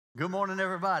Good morning,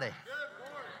 everybody.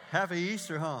 Happy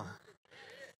Easter, huh?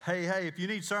 Hey, if you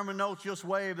need sermon notes, just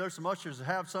wave. There's some ushers that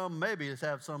have some. Maybe just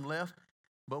have some left.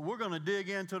 But we're going to dig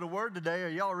into the Word today. Are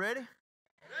y'all ready?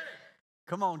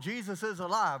 Come on, Jesus is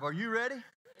alive. Are you ready?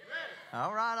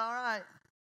 All right.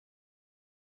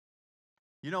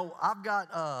 You know, I've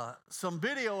got some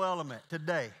video element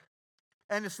today.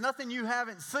 And it's nothing you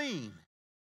haven't seen.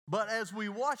 But as we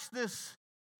watch this,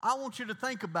 I want you to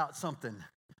think about something.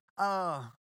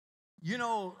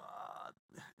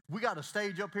 We got a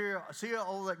stage up here. See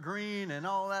all that green and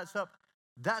all that stuff?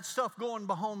 That stuff going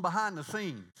on behind the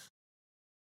scenes.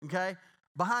 Okay?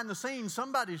 Behind the scenes,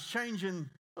 somebody's changing.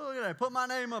 Look at that. Put my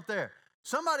name up there.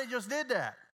 Somebody just did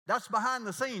that. That's behind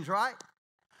the scenes, right?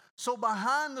 So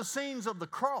behind the scenes of the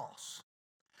cross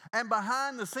and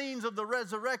behind the scenes of the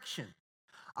resurrection,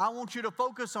 I want you to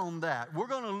focus on that. We're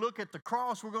going to look at the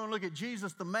cross. We're going to look at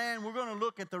Jesus the man. We're going to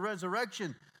look at the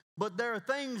resurrection. But there are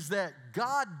things that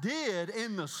God did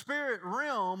in the spirit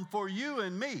realm for you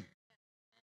and me.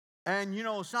 And, you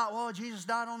know, it's not, well, Jesus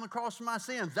died on the cross for my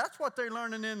sins. That's what they're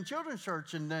learning in children's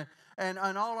church and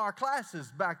all our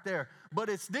classes back there. But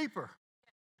it's deeper.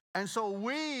 And so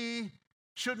we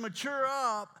should mature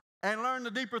up and learn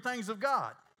the deeper things of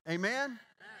God. Amen?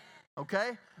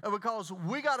 Okay? Because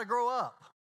we got to grow up.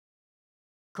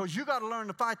 Because you got to learn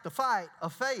to fight the fight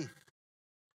of faith.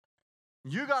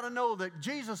 You got to know that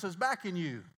Jesus is backing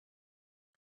you.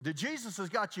 That Jesus has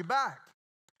got you back.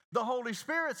 The Holy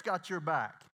Spirit's got your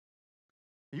back.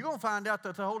 You're going to find out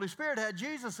that the Holy Spirit had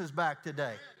Jesus' back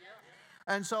today.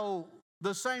 And so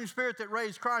the same Spirit that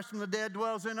raised Christ from the dead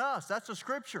dwells in us. That's a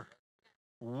scripture.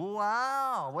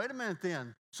 Wow. Wait a minute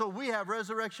then. So we have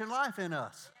resurrection life in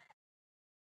us.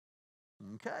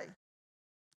 Okay.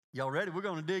 Y'all ready? We're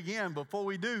going to dig in. Before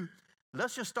we do,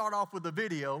 let's just start off with the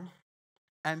video.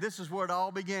 And this is where it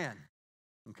all began.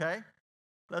 Okay?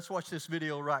 Let's watch this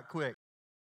video right quick.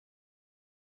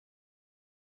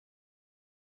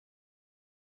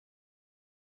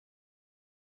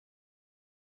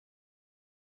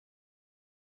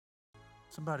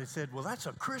 Somebody said, well, that's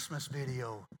a Christmas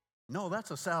video. No,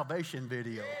 that's a salvation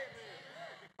video.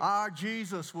 Our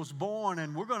Jesus was born,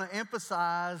 and we're going to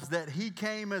emphasize that he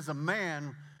came as a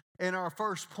man in our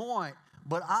first point.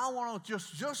 But I want to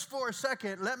just for a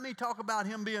second, let me talk about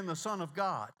him being the Son of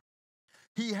God.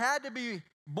 He had to be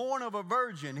born of a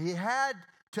virgin. He had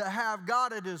to have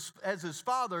God as his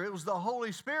father. It was the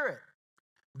Holy Spirit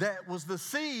that was the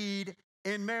seed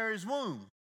in Mary's womb.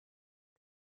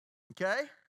 Okay?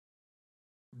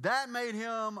 That made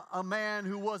him a man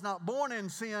who was not born in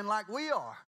sin like we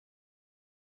are.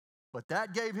 But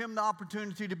that gave him the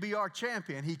opportunity to be our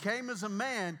champion. He came as a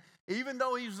man, even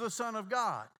though he's the Son of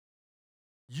God.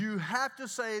 You have to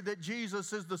say that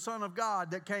Jesus is the Son of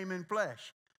God that came in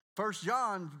flesh. First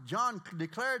John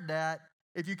declared that.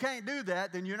 If you can't do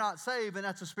that, then you're not saved, and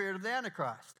that's the spirit of the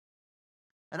Antichrist.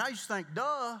 And I used to think,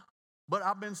 duh, but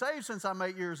I've been saved since I'm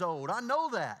 8 years old. I know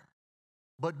that.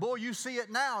 But boy, you see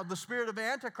it now. The spirit of the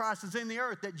Antichrist is in the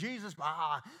earth, that Jesus,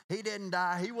 he didn't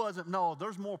die. He wasn't. No,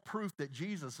 there's more proof that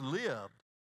Jesus lived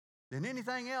than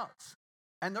anything else.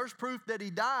 And there's proof that he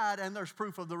died, and there's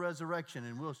proof of the resurrection,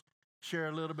 and we'll share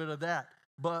a little bit of that.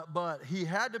 But he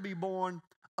had to be born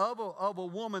of a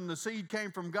woman. The seed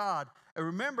came from God. And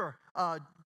remember,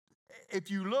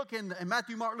 if you look in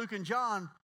Matthew, Mark, Luke, and John,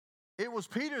 it was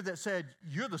Peter that said,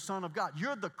 you're the Son of God.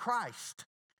 You're the Christ.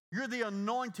 You're the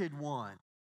anointed one.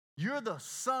 You're the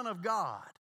Son of God.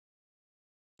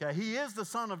 Okay, he is the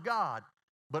Son of God.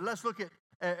 But let's look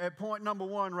at point number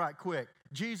one right quick.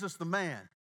 Jesus the man.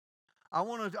 I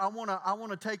want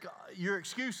to take your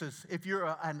excuses. If you're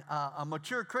a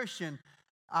mature Christian,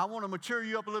 I want to mature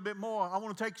you up a little bit more. I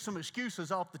want to take some excuses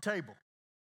off the table.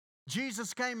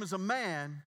 Jesus came as a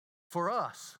man for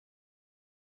us.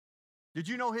 Did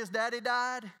you know his daddy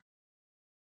died?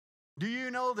 Do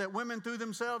you know that women threw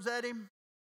themselves at him?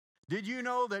 Did you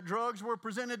know that drugs were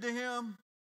presented to him?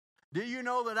 Do you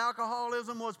know that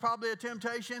alcoholism was probably a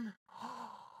temptation?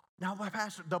 Now,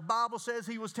 Pastor, the Bible says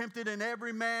he was tempted in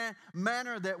every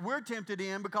manner that we're tempted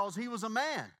in because he was a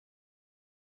man.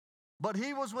 But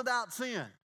he was without sin,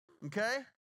 okay?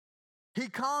 He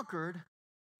conquered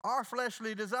our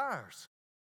fleshly desires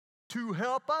to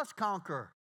help us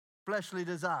conquer fleshly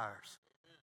desires.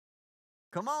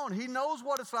 Come on, he knows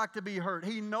what it's like to be hurt.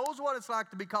 He knows what it's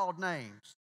like to be called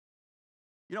names.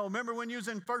 You know, remember when you was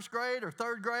in first grade or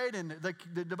third grade and they're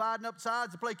dividing up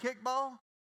sides to play kickball?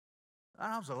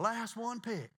 I was the last one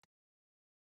picked.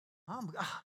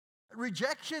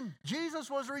 Rejection.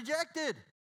 Jesus was rejected.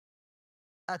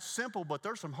 That's simple, but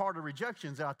there's some harder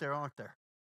rejections out there, aren't there?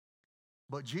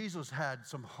 But Jesus had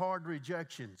some hard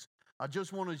rejections. I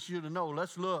just wanted you to know.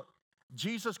 Let's look.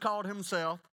 Jesus called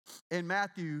himself in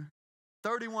Matthew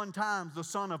 31 times the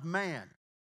Son of Man.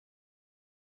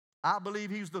 I believe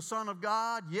he's the Son of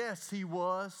God. Yes, he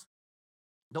was.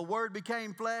 The Word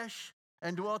became flesh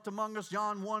and dwelt among us.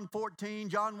 John 1:14.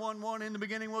 John 1:1, in the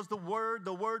beginning was the Word.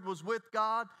 The Word was with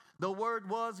God. The Word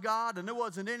was God, and there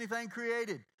wasn't anything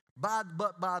created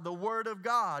but by the Word of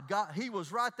God. He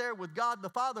was right there with God the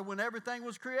Father when everything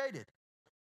was created.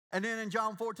 And then in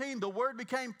John 14, the Word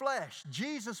became flesh.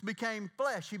 Jesus became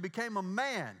flesh. He became a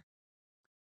man,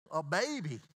 a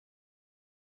baby.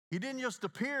 He didn't just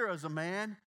appear as a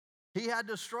man. He had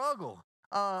to struggle.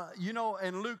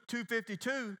 In Luke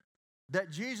 2:52, that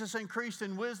Jesus increased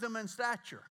in wisdom and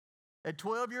stature. At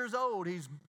 12 years old,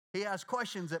 he has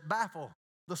questions that baffle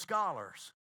the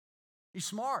scholars. He's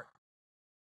smart.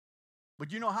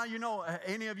 But you know how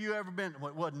any of you ever been, well,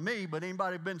 it wasn't me, but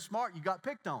anybody been smart, you got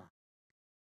picked on.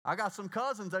 I got some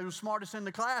cousins, they were smartest in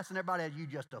the class, and everybody had, you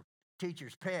just a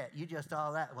teacher's pet. You just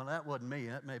all that. Well, that wasn't me.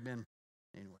 That may have been,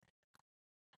 anyway.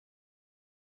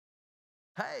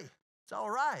 Hey, it's all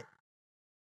right.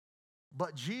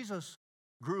 But Jesus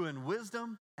grew in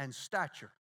wisdom and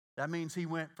stature. That means he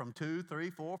went from 2, 3,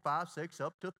 4, 5, 6,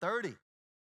 up to 30.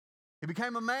 He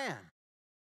became a man.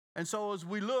 And so as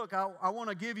we look, I want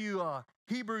to give you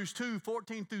Hebrews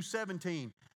 2:14 through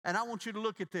 17. And I want you to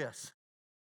look at this.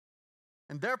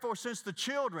 And therefore, since the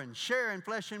children share in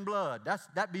flesh and blood,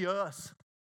 that be us.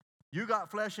 You got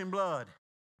flesh and blood.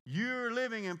 You're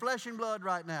living in flesh and blood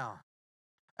right now.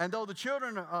 And though the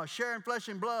children share in flesh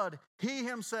and blood, he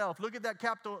himself, look at that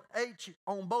capital H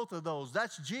on both of those,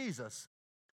 that's Jesus,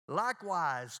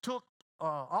 likewise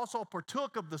also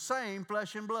partook of the same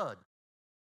flesh and blood,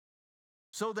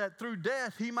 so that through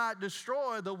death he might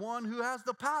destroy the one who has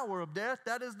the power of death,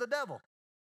 that is the devil.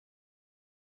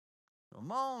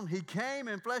 Come on, he came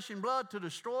in flesh and blood to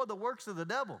destroy the works of the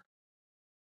devil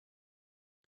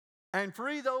and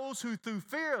free those who through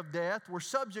fear of death were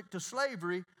subject to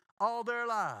slavery all their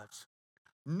lives.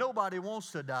 Nobody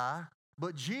wants to die,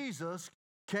 but Jesus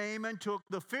came and took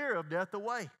the fear of death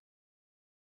away.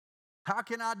 How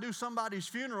can I do somebody's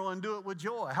funeral and do it with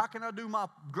joy? How can I do my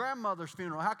grandmother's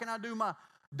funeral? How can I do my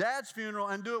dad's funeral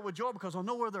and do it with joy? Because I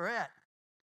know where they're at.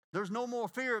 There's no more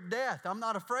fear of death. I'm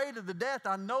not afraid of the death.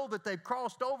 I know that they've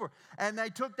crossed over and they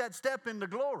took that step into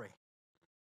glory.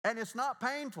 And it's not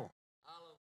painful.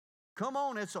 Come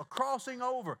on, it's a crossing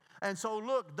over. And so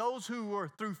look, those who were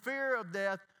through fear of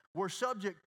death were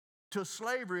subject to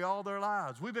slavery all their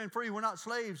lives. We've been free. We're not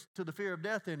slaves to the fear of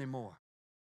death anymore.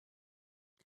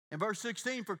 In verse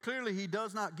 16, for clearly he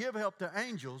does not give help to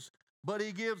angels, but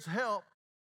he gives help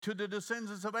to the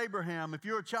descendants of Abraham. If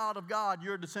you're a child of God,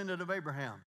 you're a descendant of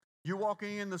Abraham. You're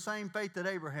walking in the same faith that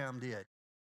Abraham did.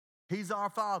 He's our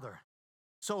Father.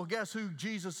 So guess who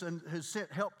Jesus has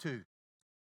sent help to?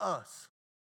 Us.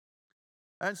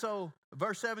 And so,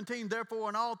 verse 17, therefore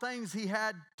in all things he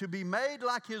had to be made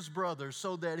like his brothers,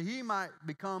 so that he might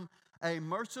become a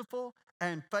merciful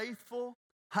and faithful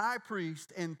high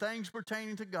priest in things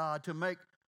pertaining to God, to make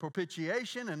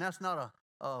propitiation, and that's not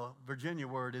a Virginia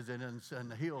word, is it, in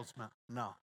the hills?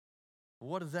 No.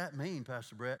 What does that mean,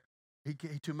 Pastor Brett?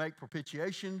 To make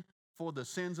propitiation for the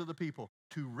sins of the people,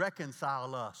 to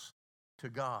reconcile us to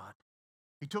God.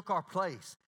 He took our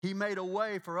place. He made a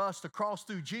way for us to cross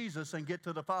through Jesus and get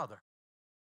to the Father.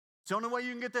 It's the only way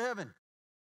you can get to heaven.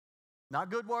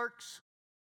 Not good works,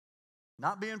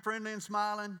 not being friendly and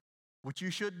smiling, which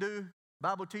you should do. The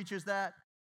Bible teaches that.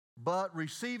 But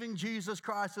receiving Jesus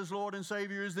Christ as Lord and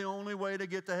Savior is the only way to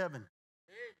get to heaven.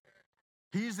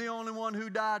 Amen. He's the only one who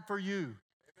died for you.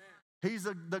 Amen. He's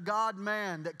the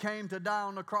God-man that came to die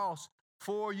on the cross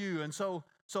for you. And so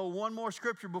one more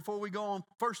scripture before we go on.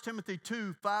 1 Timothy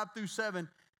 2:5 through 7.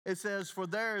 It says, for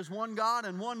there is one God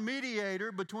and one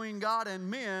mediator between God and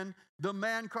men, the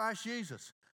man Christ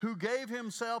Jesus, who gave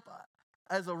himself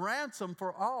as a ransom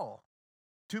for all,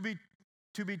 to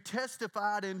be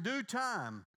testified in due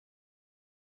time.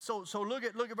 So look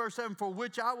at verse 7. For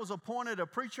which I was appointed a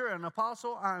preacher and an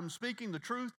apostle. I am speaking the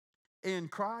truth in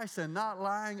Christ and not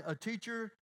lying, a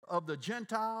teacher of the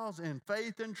Gentiles in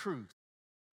faith and truth.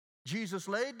 Jesus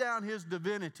laid down his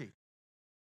divinity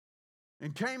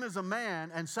and came as a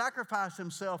man and sacrificed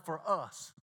himself for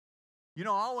us. You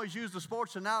know, I always use the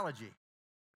sports analogy.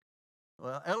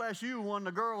 Well, LSU won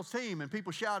the girls' team, and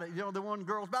people shouted, they won the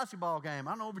girls' basketball game.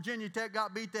 I know Virginia Tech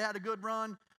got beat. They had a good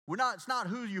run. It's not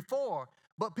who you're for,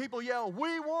 but people yell,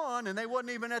 we won, and they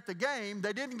wasn't even at the game.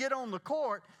 They didn't get on the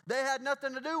court. They had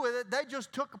nothing to do with it. They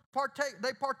just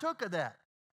partook of that.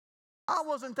 I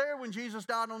wasn't there when Jesus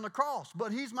died on the cross,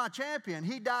 but he's my champion.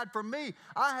 He died for me.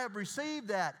 I have received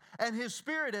that, and his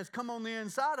spirit has come on the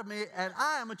inside of me, and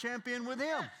I am a champion with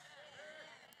him.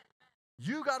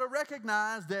 You got to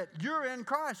recognize that you're in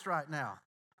Christ right now,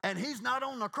 and he's not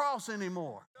on the cross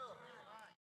anymore.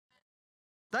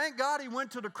 Thank God he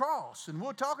went to the cross, and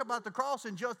we'll talk about the cross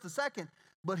in just a second,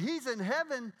 but he's in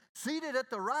heaven seated at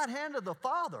the right hand of the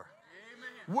Father.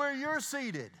 Amen. Where you're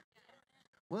seated.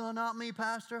 Well, not me,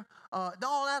 Pastor.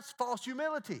 No, that's false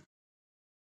humility.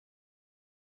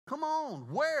 Come on,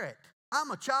 wear it.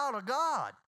 I'm a child of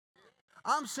God.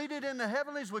 I'm seated in the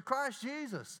heavenlies with Christ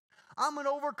Jesus. I'm an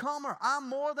overcomer. I'm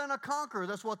more than a conqueror.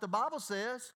 That's what the Bible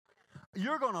says.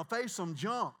 You're going to face some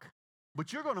junk,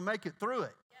 but you're going to make it through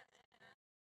it.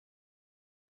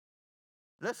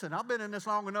 Listen, I've been in this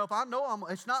long enough. I know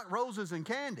it's not roses and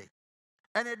candy.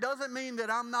 And it doesn't mean that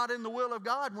I'm not in the will of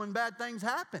God when bad things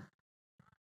happen.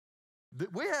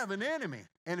 We have an enemy,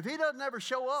 and if he doesn't ever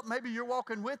show up, maybe you're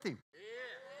walking with him.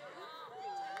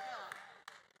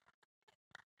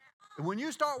 And when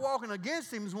you start walking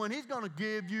against him is when he's going to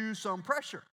give you some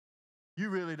pressure. You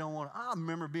really don't want to. I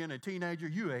remember being a teenager.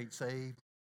 You ain't saved.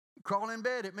 You crawl in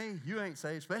bed at me. You ain't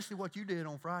saved, especially what you did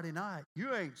on Friday night.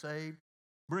 You ain't saved.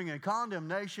 Bringing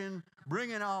condemnation,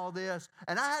 bringing all this.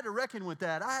 And I had to reckon with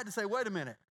that. I had to say, wait a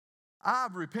minute.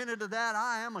 I've repented of that.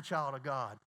 I am a child of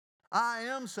God. I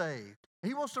am saved.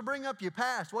 He wants to bring up your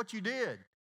past, what you did.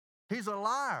 He's a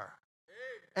liar.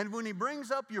 And when he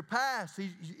brings up your past,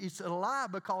 he's a lie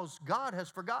because God has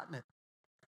forgotten it.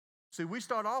 See, we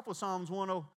start off with Psalms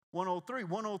 103.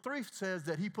 103 says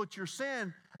that he put your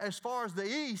sin as far as the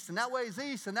east, and that way is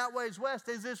east, and that way is west,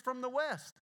 as is from the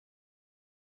west.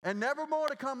 And never more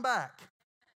to come back.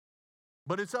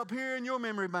 But it's up here in your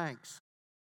memory banks.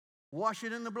 Wash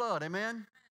it in the blood, amen?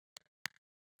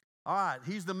 All right,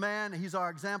 he's the man. He's our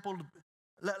example.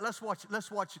 Let's watch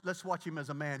him as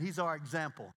a man. He's our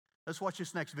example. Let's watch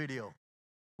this next video.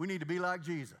 We need to be like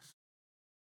Jesus.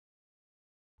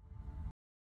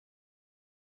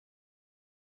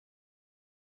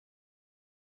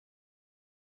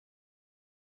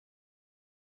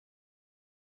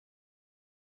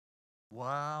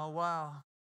 Wow.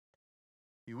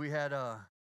 We had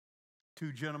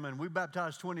two gentlemen. We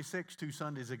baptized 26 2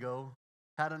 Sundays ago.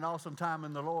 Had an awesome time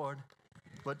in the Lord.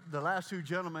 But the last two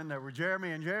gentlemen, that were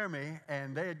Jeremy,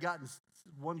 and they had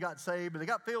one got saved, but they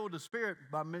got filled with the Spirit.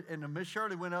 And Miss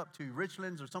Shirley went up to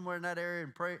Richlands or somewhere in that area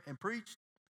and preached.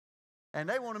 And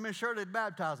they wanted Miss Shirley to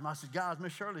baptize them. I said, guys,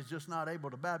 Miss Shirley's just not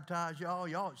able to baptize y'all.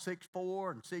 Y'all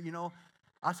 6'4", and see, you know.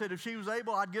 I said, if she was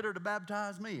able, I'd get her to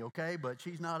baptize me, okay? But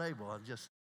she's not able.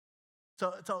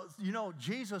 So, you know,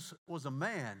 Jesus was a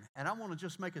man, and I want to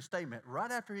just make a statement.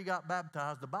 Right after he got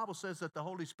baptized, the Bible says that the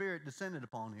Holy Spirit descended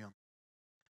upon him.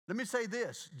 Let me say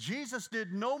this. Jesus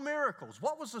did no miracles.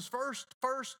 What was his first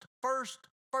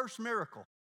miracle?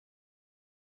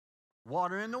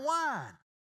 Water in the wine.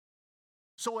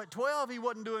 So at 12, he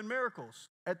wasn't doing miracles.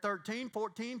 At 13,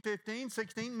 14, 15,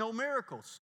 16, no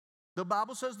miracles. The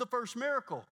Bible says the first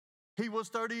miracle, he was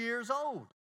 30 years old.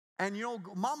 And, you know,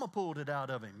 Mama pulled it out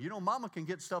of him. You know, Mama can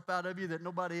get stuff out of you that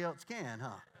nobody else can,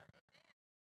 huh?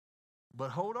 But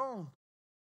hold on.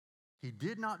 He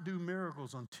did not do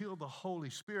miracles until the Holy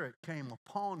Spirit came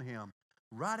upon him.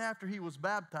 Right after he was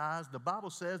baptized, the Bible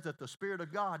says that the Spirit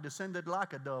of God descended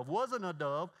like a dove. Wasn't a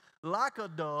dove, like a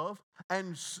dove,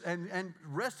 and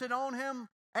rested on him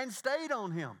and stayed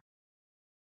on him.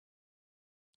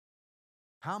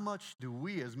 How much do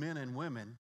we as men and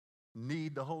women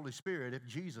need the Holy Spirit if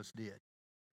Jesus did?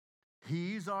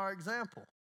 He's our example.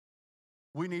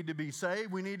 We need to be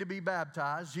saved. We need to be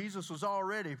baptized. Jesus was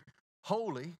already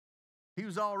holy. He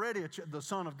was already the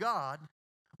Son of God.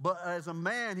 But as a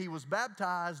man, he was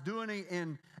baptized doing it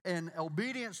in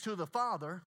obedience to the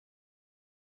Father.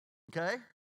 Okay?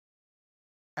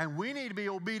 And we need to be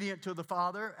obedient to the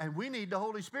Father, and we need the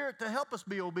Holy Spirit to help us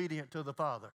be obedient to the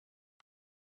Father.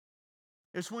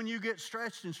 It's when you get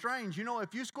stretched and strained. You know,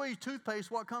 if you squeeze toothpaste,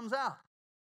 what comes out?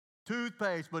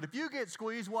 Toothpaste. But if you get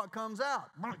squeezed, what comes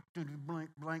out? Blink, blink,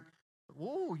 blink.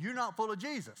 Whoa, you're not full of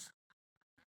Jesus.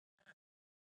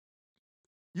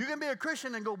 You can be a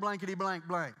Christian and go blankety blank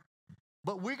blank.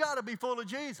 But we got to be full of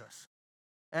Jesus.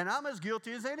 And I'm as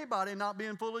guilty as anybody not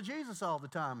being full of Jesus all the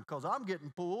time because I'm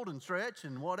getting pulled and stretched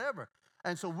and whatever.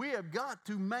 And so we have got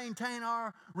to maintain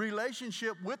our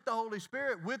relationship with the Holy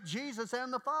Spirit, with Jesus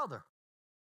and the Father.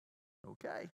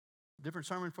 Okay. Different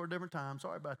sermon for a different time.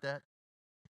 Sorry about that.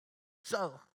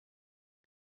 So,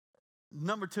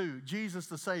 number 2, Jesus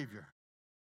the Savior.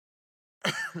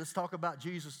 Let's talk about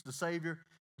Jesus the Savior.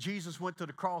 Jesus went to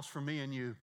the cross for me and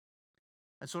you.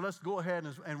 And so let's go ahead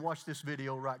and watch this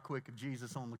video right quick of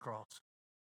Jesus on the cross.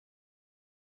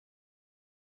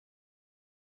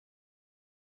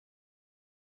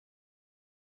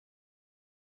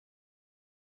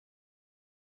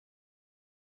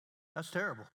 That's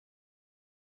terrible.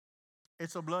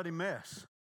 It's a bloody mess.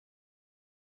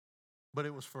 But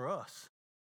it was for us.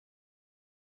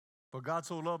 For God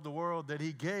so loved the world that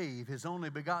he gave his only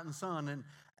begotten Son. And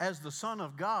as the Son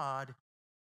of God,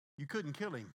 you couldn't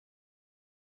kill him.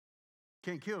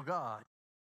 Can't kill God.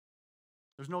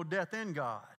 There's no death in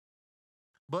God.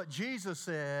 But Jesus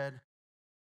said,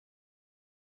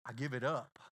 I give it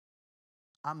up.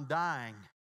 I'm dying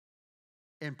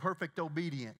in perfect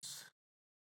obedience.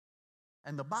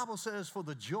 And the Bible says, for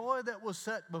the joy that was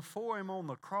set before him on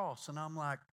the cross. And I'm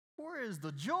like, where is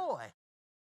the joy?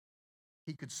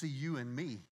 He could see you and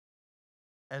me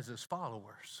as his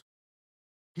followers.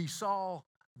 He saw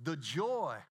the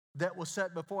joy that was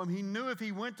set before him. He knew if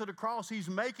he went to the cross, he's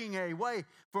making a way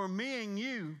for me and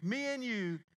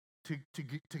you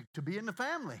to be in the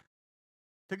family,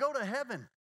 to go to heaven,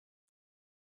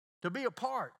 to be a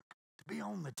part, to be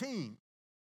on the team.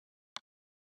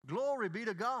 Glory be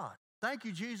to God. Thank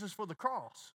you, Jesus, for the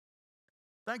cross.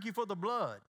 Thank you for the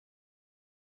blood.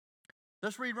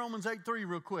 Let's read Romans 8:3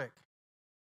 real quick.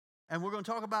 And we're going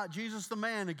to talk about Jesus the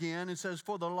man again. It says,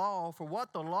 for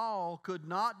what the law could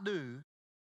not do,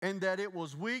 in that it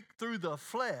was weak through the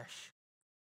flesh,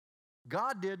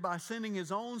 God did by sending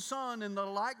his own Son in the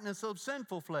likeness of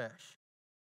sinful flesh.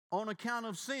 On account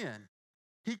of sin,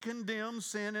 he condemned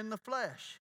sin in the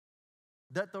flesh,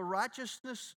 that the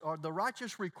righteousness or the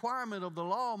righteous requirement of the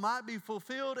law might be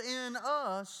fulfilled in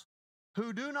us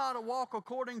who do not walk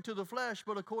according to the flesh,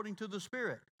 but according to the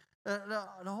Spirit. Now,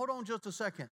 hold on just a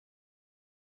second.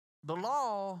 The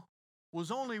law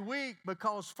was only weak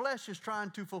because flesh is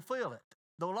trying to fulfill it.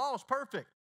 The law is perfect.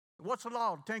 What's the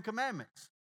law? The 10 Commandments.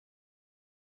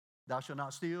 Thou shalt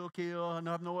not steal, kill, and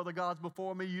have no other gods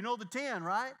before me. You know the 10,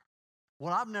 right?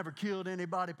 Well, I've never killed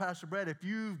anybody, Pastor Brett. If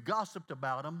you've gossiped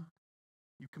about them,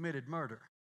 you committed murder.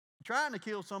 You're trying to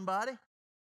kill somebody.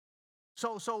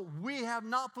 So we have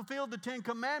not fulfilled the 10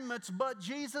 Commandments, but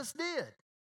Jesus did.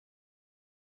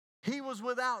 He was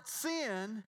without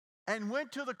sin and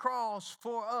went to the cross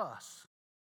for us.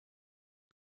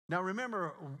 Now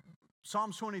remember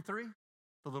Psalms 23,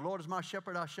 for the Lord is my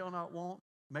shepherd, I shall not want,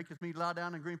 maketh me lie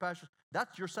down in green pastures.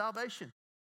 That's your salvation.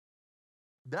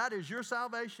 That is your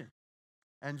salvation.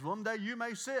 And one day you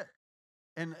may sit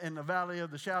in the valley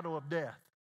of the shadow of death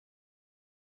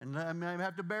and may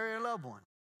have to bury a loved one.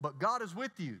 But God is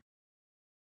with you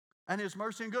and his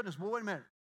mercy and goodness. Well, wait a minute.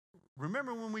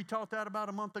 Remember when we taught that about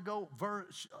a month ago?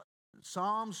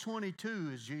 Psalms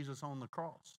 22 is Jesus on the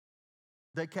cross.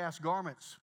 They cast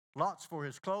garments, lots for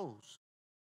his clothes.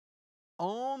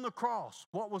 On the cross,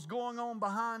 what was going on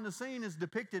behind the scene is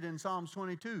depicted in Psalms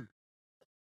 22.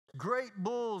 Great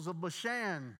bulls of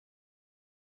Bashan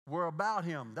were about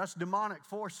him. That's demonic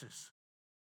forces.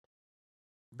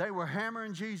 They were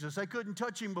hammering Jesus. They couldn't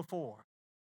touch him before.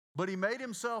 But he made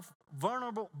himself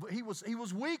vulnerable. He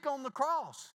was weak on the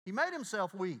cross. He made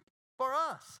himself weak for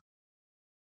us.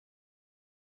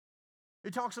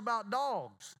 It talks about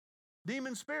dogs,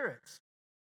 demon spirits.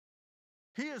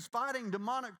 He is fighting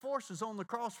demonic forces on the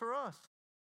cross for us.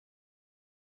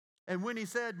 And when he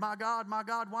said, my God,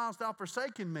 why hast thou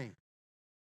forsaken me?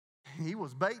 He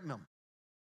was baiting them.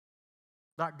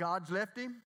 Like God's left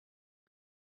him.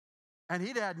 And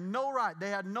he'd had no right, they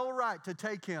had no right to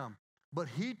take him. But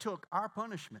he took our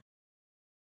punishment.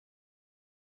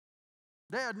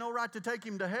 They had no right to take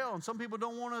him to hell. And some people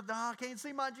don't want to, I can't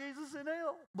see my Jesus in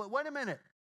hell. But wait a minute.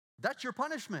 That's your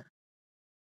punishment.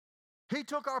 He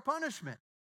took our punishment.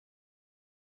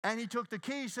 And he took the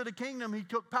keys to the kingdom. He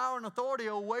took power and authority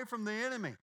away from the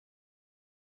enemy.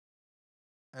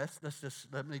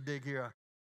 Let me dig here.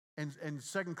 In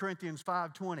 2 Corinthians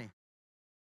 5:20.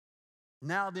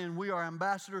 Now then, we are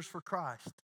ambassadors for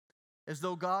Christ, as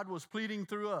though God was pleading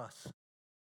through us.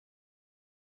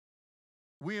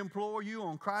 We implore you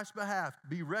on Christ's behalf,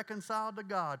 be reconciled to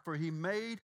God, for he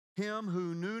made him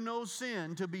who knew no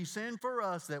sin to be sin for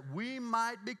us, that we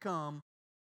might become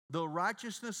the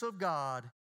righteousness of God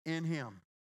in him.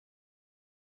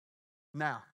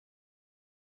 Now,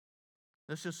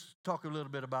 let's just talk a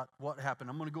little bit about what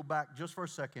happened. I'm going to go back just for a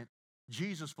second.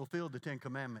 Jesus fulfilled the 10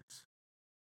 Commandments.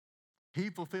 He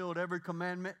fulfilled every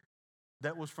commandment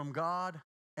that was from God,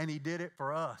 and he did it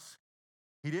for us.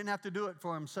 He didn't have to do it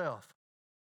for himself.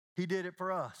 He did it for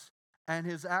us. And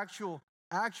his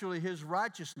his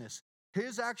righteousness,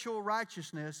 his actual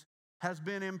righteousness has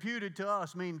been imputed to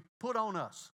us, put on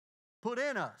us, put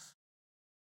in us.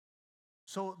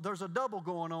 So there's a double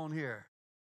going on here.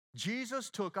 Jesus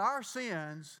took our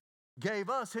sins, gave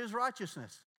us his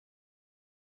righteousness.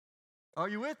 Are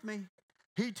you with me?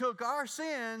 He took our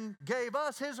sin, gave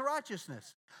us his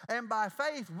righteousness. And by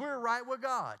faith, we're right with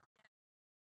God.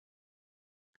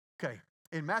 Okay,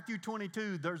 in Matthew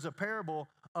 22, there's a parable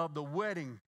of the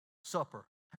wedding supper.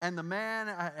 And the man,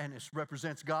 and it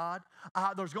represents God,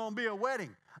 there's going to be a wedding.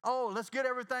 Oh, let's get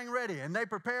everything ready. And they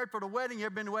prepared for the wedding. You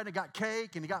ever been to a wedding? You got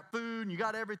cake, and you got food, and you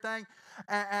got everything.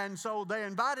 And so they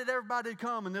invited everybody to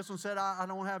come. And this one said, I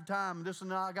don't have time. And this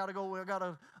one, I got to go. I got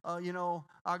to,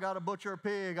 I got to butcher a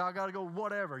pig. I got to go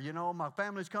whatever. My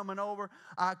family's coming over.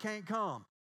 I can't come.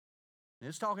 And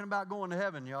it's talking about going to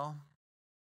heaven, y'all.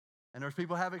 And there's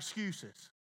people have excuses.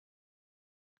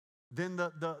 Then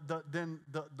the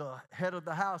head of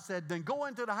the house said, then go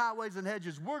into the highways and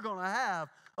hedges. We're going to have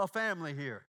a family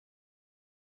here.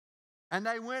 And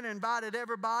they went and invited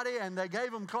everybody, and they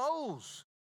gave them clothes.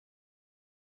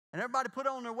 And everybody put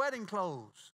on their wedding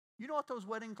clothes. You know what those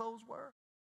wedding clothes were?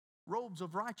 Robes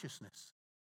of righteousness.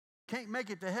 Can't make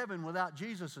it to heaven without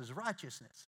Jesus'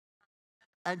 righteousness.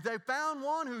 And they found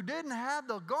one who didn't have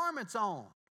the garments on.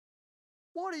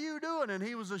 What are you doing? And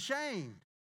he was ashamed.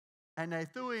 And they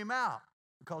threw him out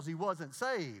because he wasn't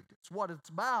saved. It's what it's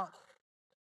about.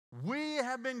 We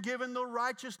have been given the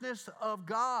righteousness of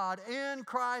God in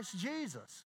Christ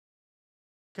Jesus.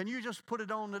 Can you just put it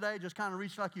on today? Just kind of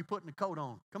reach like you're putting a coat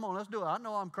on. Come on, let's do it. I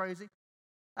know I'm crazy.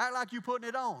 Act like you're putting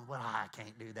it on. Well, I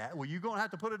can't do that. Well, you're going to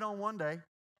have to put it on one day.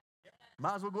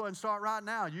 Might as well go ahead and start right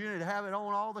now. You need to have it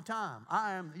on all the time.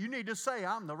 You need to say,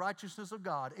 I'm the righteousness of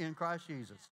God in Christ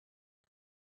Jesus.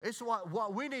 It's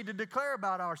what we need to declare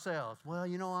about ourselves. Well,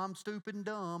 I'm stupid and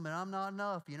dumb, and I'm not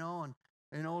enough,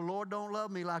 and Lord don't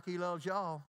love me like he loves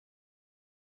y'all.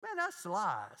 Man, that's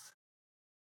lies.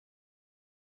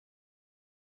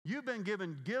 You've been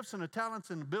given gifts and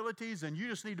talents and abilities, and you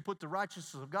just need to put the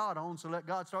righteousness of God on, so let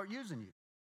God start using you.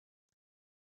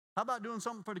 How about doing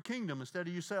something for the kingdom instead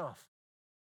of yourself?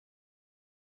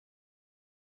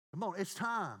 Come on, it's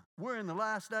time. We're in the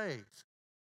last days.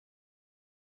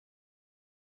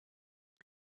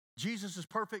 Jesus is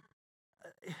perfect.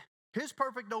 His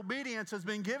perfect obedience has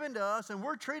been given to us, and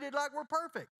we're treated like we're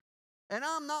perfect. And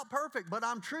I'm not perfect, but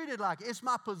I'm treated like it. It's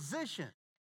my position.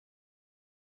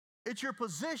 It's your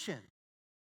position.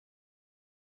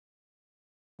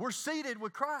 We're seated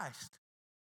with Christ.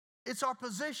 It's our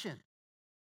position.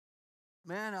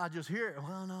 Man, I just hear it.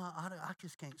 Well, no, I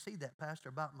just can't see that, Pastor,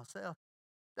 about myself.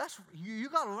 That's you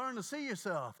got to learn to see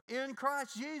yourself in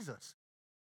Christ Jesus.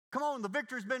 Come on, the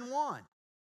victory's been won.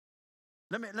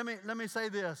 Let me say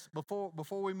this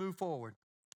before we move forward.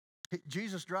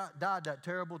 Jesus died that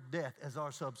terrible death as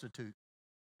our substitute.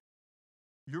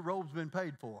 Your robe's been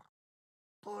paid for.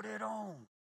 Put it on.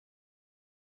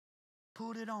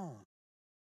 Put it on.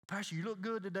 Pastor, you look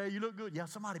good today. You look good. Yeah,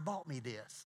 somebody bought me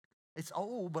this. It's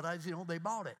old, but they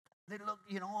bought it. They look,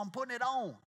 I'm putting it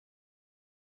on.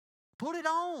 Put it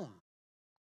on.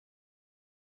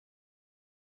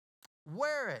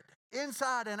 Wear it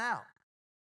inside and out.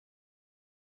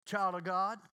 Child of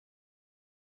God.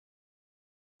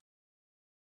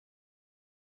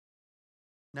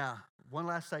 Now, one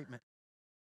last statement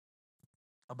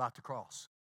about the cross.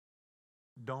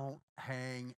 Don't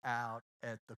hang out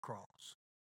at the cross.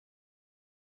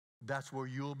 That's where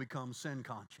you'll become sin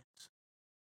conscious.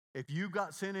 If you've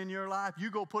got sin in your life, you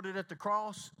go put it at the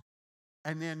cross,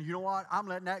 and then you know what? I'm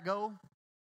letting that go.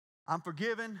 I'm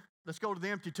forgiven. Let's go to the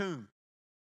empty tomb.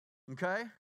 Okay?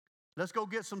 Let's go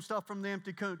get some stuff from the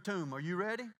empty tomb. Are you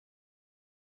ready?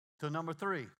 To number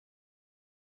 3.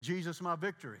 Jesus, my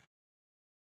victory.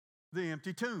 The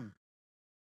empty tomb.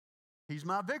 He's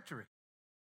my victory.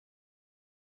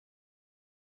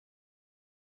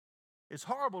 It's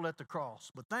horrible at the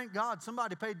cross, but thank God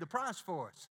somebody paid the price for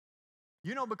us.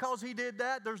 Because he did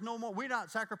that, there's no more. We're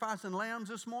not sacrificing lambs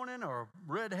this morning or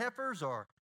red heifers or,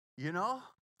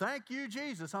 thank you,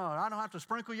 Jesus. I don't have to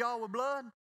sprinkle y'all with blood.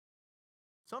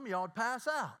 Some of y'all would pass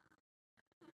out.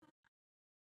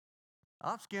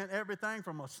 I've skinned everything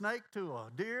from a snake to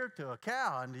a deer to a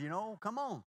cow, and come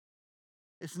on.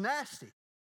 It's nasty,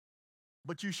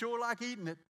 but you sure like eating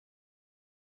it.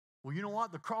 Well, you know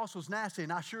what? The cross was nasty,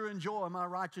 and I sure enjoy my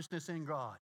righteousness in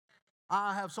God.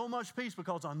 I have so much peace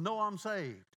because I know I'm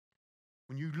saved.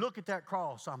 When you look at that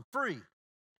cross, I'm free.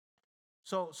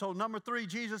 So number 3,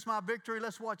 Jesus, my victory.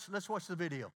 Let's watch the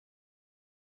video.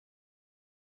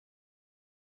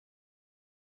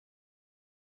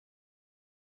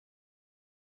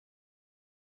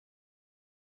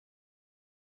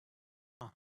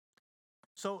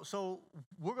 So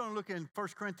we're going to look in 1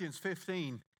 Corinthians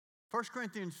 15. 1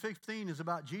 Corinthians 15 is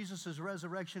about Jesus'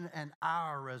 resurrection and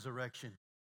our resurrection.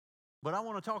 But I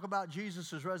want to talk about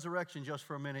Jesus' resurrection just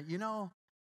for a minute. You know,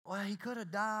 well, he could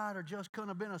have died or just couldn't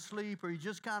have been asleep or he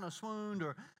just kind of swooned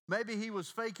or maybe he was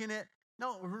faking it.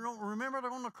 No, remember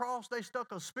on the cross they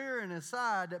stuck a spear in his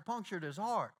side that punctured his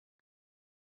heart.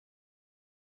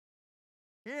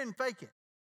 He didn't fake it.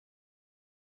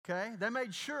 Okay? They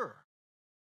made sure.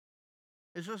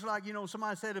 It's just like, you know,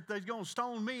 somebody said if they're going to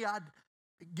stone me, I'd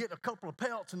get a couple of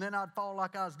pelts and then I'd fall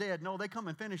like I was dead. No, they come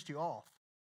and finished you off.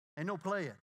 Ain't no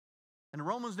playing. And the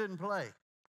Romans didn't play.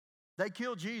 They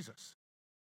killed Jesus.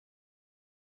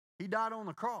 He died on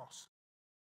the cross.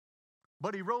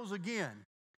 But he rose again.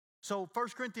 So 1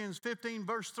 Corinthians 15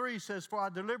 verse 3 says, for I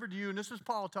delivered to you, and this is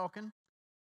Paul talking,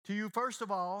 to you first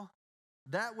of all,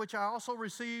 that which I also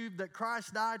received, that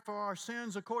Christ died for our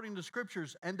sins according to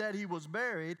Scriptures, and that he was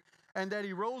buried, and that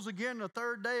he rose again the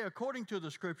third day according to the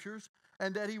Scriptures,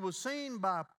 and that he was seen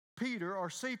by Peter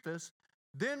or Cephas,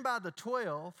 then by the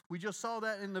 12, we just saw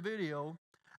that in the video,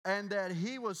 and that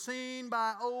he was seen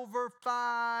by over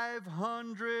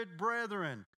 500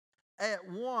 brethren at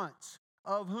once,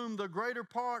 of whom the greater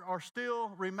part are still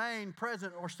remain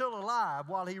present or still alive.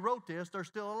 While he wrote this, they're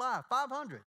still alive.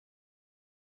 500.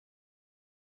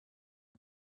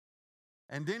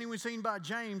 And then he was seen by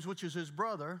James, which is his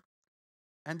brother,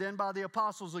 and then by the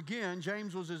apostles again.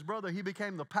 James was his brother. He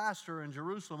became the pastor in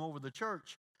Jerusalem over the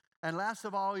church. And last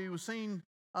of all, he was seen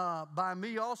by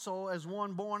me also as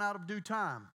one born out of due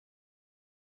time.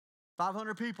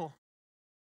 500 people.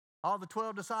 All the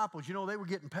 12 disciples, you know, they were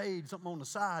getting paid something on the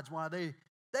sides while they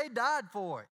died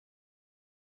for it.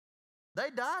 They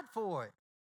died for it.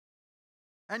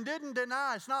 And didn't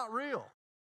deny it's not real.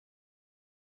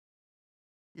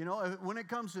 You know, when it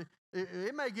comes to,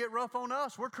 it may get rough on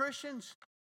us. We're Christians.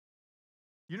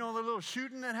 You know the little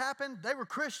shooting that happened? They were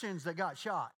Christians that got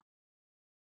shot.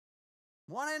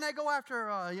 Why didn't they go after,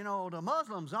 the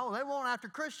Muslims? No, they went after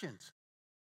Christians.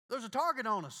 There's a target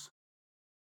on us.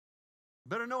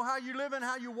 Better know how you live and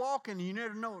how you walk, and you need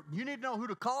to know who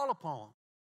to call upon.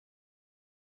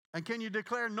 And can you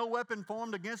declare no weapon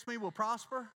formed against me will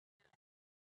prosper?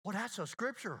 Well, that's a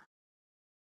scripture.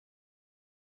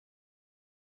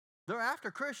 They're after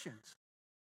Christians.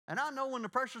 And I know when the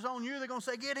pressure's on you, they're going to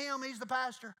say, get him, he's the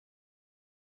pastor.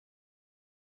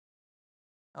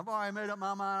 I've already made up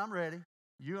my mind, I'm ready.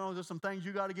 You know, there's some things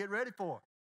you got to get ready for.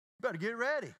 You got to get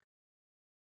ready.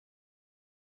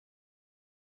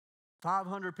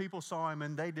 500 people saw him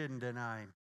and they didn't deny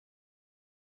him.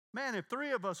 Man, if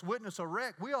 3 of us witness a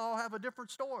wreck, we all have a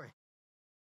different story.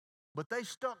 But they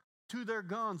stuck to their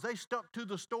guns. They stuck to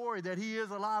the story that he is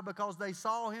alive because they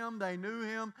saw him, they knew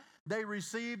him, they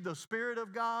received the Spirit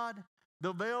of God.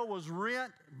 The veil was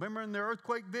rent. Remember in the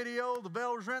earthquake video, the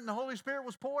veil was rent and the Holy Spirit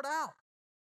was poured out.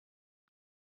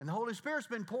 And the Holy Spirit's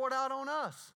been poured out on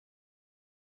us.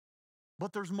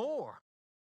 But there's more.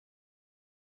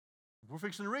 We're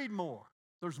fixing to read more.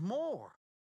 There's more.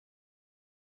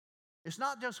 It's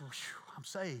not just, I'm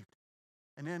saved.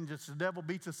 And then just the devil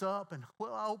beats us up and,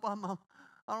 well, I hope I don't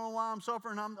know why I'm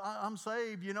suffering. I'm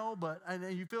saved, you know,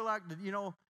 and you feel like,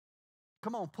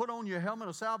 come on, put on your helmet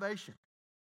of salvation.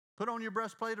 Put on your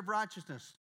breastplate of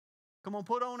righteousness. Come on,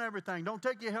 put on everything. Don't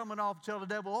take your helmet off and tell the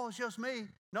devil, oh, it's just me.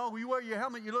 No, you wear your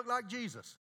helmet, you look like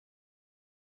Jesus.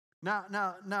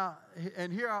 Now,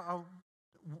 and here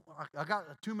I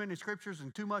got too many scriptures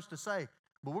and too much to say,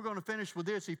 but we're going to finish with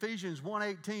this, Ephesians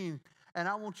 1:18, and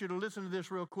I want you to listen to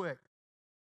this real quick.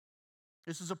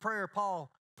 This is a prayer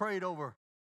Paul prayed over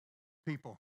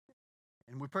people,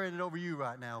 and we prayed it over you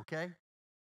right now, okay?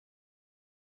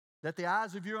 That the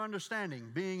eyes of your understanding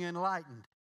being enlightened,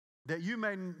 that you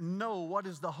may know what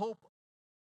is the hope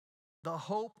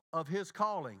of his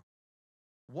calling.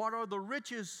 What are the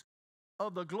riches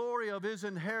of the glory of his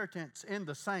inheritance in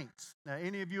the saints? Now,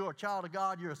 any of you are a child of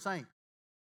God, you're a saint.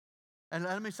 And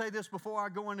let me say this before I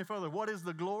go any further. What is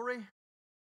the glory?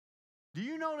 Do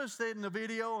you notice that in the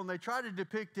video, and they try to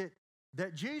depict it,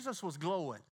 that Jesus was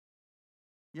glowing?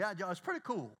 Yeah, it's pretty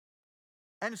cool.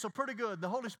 And it's pretty good. The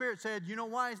Holy Spirit said, you know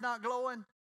why he's not glowing?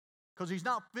 Because he's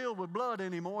not filled with blood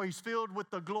anymore. He's filled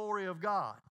with the glory of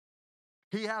God.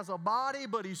 He has a body,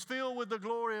 but he's filled with the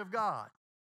glory of God.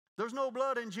 There's no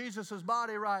blood in Jesus'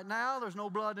 body right now. There's no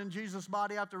blood in Jesus'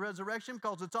 body after resurrection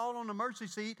because it's all on the mercy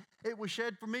seat. It was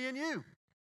shed for me and you.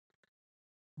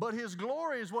 But his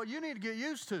glory is what you need to get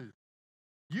used to.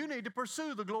 You need to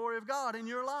pursue the glory of God in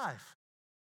your life.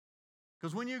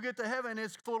 Because when you get to heaven,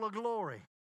 it's full of glory.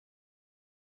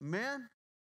 Amen?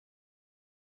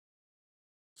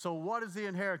 So what is the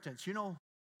inheritance? You know,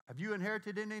 have you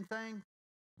inherited anything?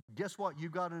 Guess what?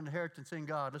 You've got an inheritance in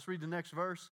God. Let's read the next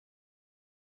verse.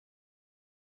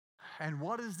 And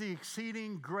what is the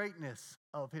exceeding greatness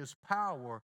of his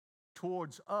power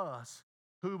towards us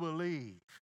who believe?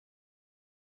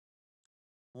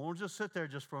 We'll just sit there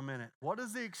just for a minute. What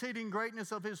is the exceeding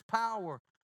greatness of his power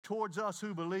towards us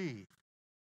who believe?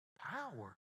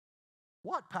 Power.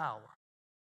 What power?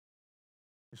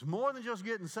 It's more than just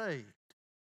getting saved.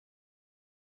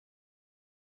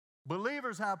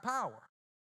 Believers have power,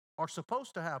 are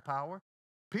supposed to have power.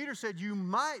 Peter said you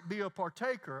might be a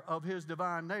partaker of his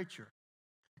divine nature.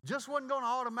 Just wasn't going to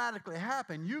automatically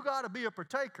happen. You got to be a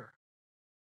partaker.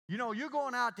 You know, you're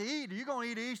going out to eat, you're going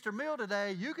to eat an Easter meal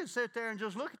today, you can sit there and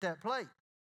just look at that plate.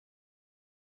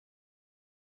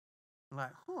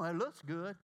 Like, oh, that looks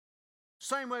good.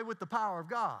 Same way with the power of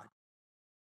God.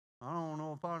 I don't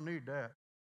know if I need that.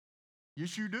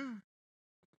 Yes, you do.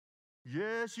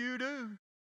 Yes, you do.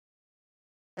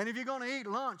 And if you're going to eat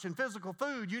lunch and physical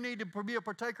food, you need to be a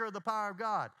partaker of the power of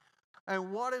God.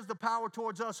 And what is the power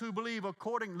towards us who believe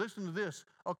according, listen to this,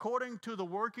 according to the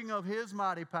working of his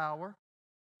mighty power,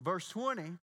 verse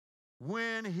 20,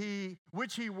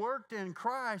 which he worked in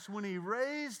Christ when he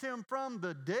raised him from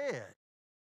the dead.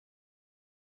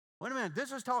 Wait a minute,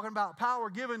 this is talking about power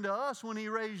given to us when he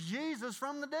raised Jesus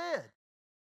from the dead.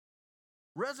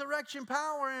 Resurrection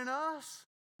power in us?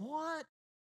 What?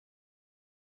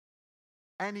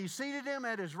 And he seated him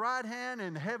at his right hand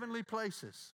in heavenly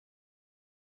places.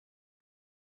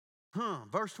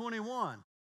 Verse 21.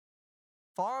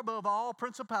 Far above all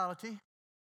principality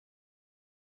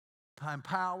and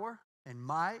power and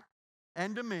might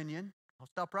and dominion. I'll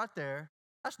stop right there.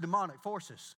 That's demonic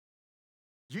forces.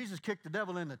 Jesus kicked the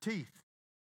devil in the teeth.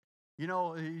 You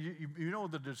know, you know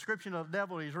the description of the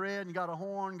devil. He's red and got a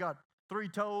horn, got 3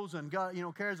 toes, and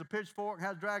carries a pitchfork and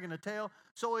has a dragon a tail.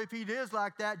 So if he is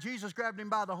like that, Jesus grabbed him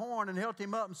by the horn and held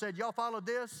him up and said, y'all follow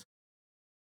this?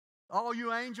 All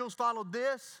you angels followed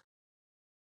this?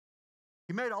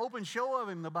 He made an open show of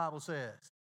him, the Bible says.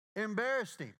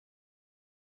 Embarrassed him.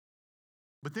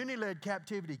 But then he led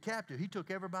captivity captive. He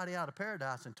took everybody out of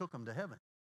paradise and took them to heaven.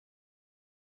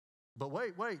 But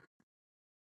wait.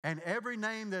 And every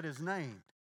name that is named,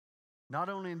 not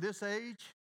only in this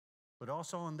age, but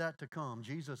also in that to come,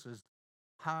 Jesus is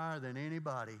higher than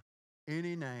anybody,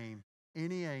 any name,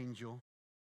 any angel.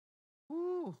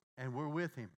 Woo, and we're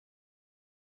with him.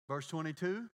 Verse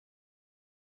 22.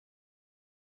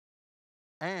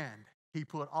 And he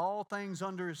put all things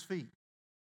under his feet.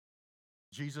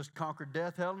 Jesus conquered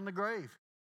death, hell, and the grave.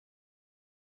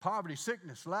 Poverty,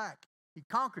 sickness, lack. He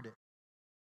conquered it.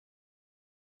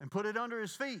 And put it under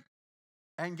his feet.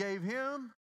 And gave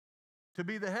him to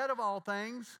be the head of all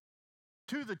things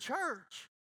to the church.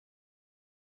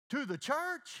 To the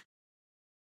church.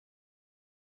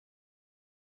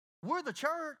 We're the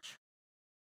church.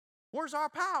 Where's our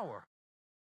power?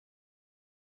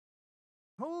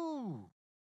 Ooh.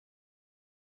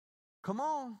 Come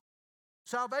on.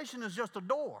 Salvation is just a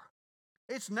door.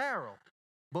 It's narrow.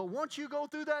 But once you go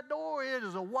through that door, it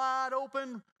is a wide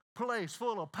open place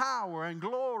full of power and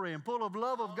glory and full of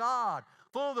love of God,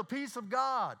 full of the peace of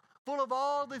God, full of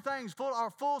all the things,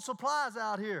 our full supplies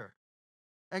out here.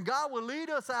 And God will lead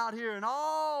us out here in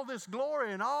all this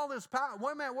glory and all this power.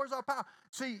 Wait a minute, where's our power?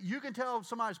 See, you can tell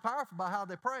somebody's powerful by how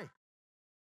they pray.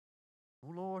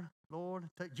 Oh, Lord,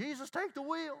 Jesus, take the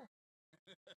wheel.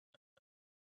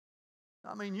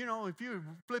 I mean, if you're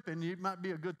flipping, it might be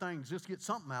a good thing to just get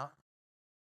something out.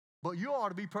 But you ought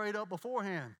to be prayed up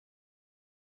beforehand.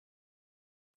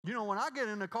 When I get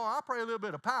in the car, I pray a little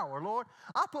bit of power. Lord,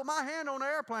 I put my hand on the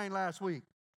airplane last week.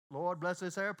 Lord, bless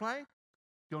this airplane.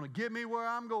 You're going to get me where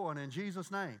I'm going in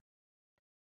Jesus' name.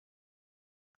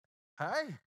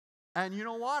 Hey, and you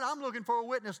know what? I'm looking for a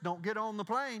witness. Don't get on the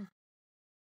plane.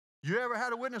 You ever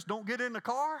had a witness, don't get in the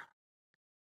car?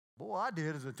 Boy, I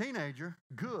did as a teenager.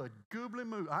 Good, goobly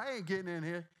moo. I ain't getting in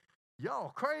here. Y'all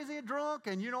crazy and drunk,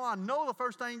 and I know the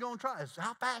first thing you're going to try is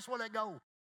how fast will it go?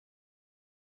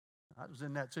 I was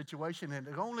in that situation, and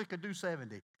it only could do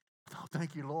 70. Oh,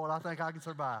 thank you, Lord. I think I can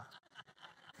survive.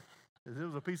 It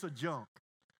was a piece of junk.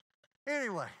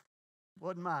 Anyway,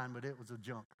 wasn't mine, but it was a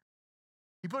junk.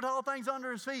 He put all things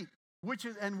under his feet,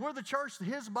 and we're the church,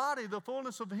 his body, the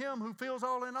fullness of him who fills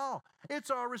all in all. It's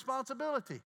our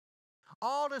responsibility.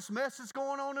 All this mess that's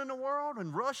going on in the world,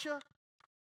 in Russia,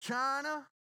 China,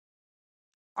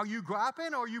 are you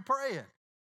griping or are you praying?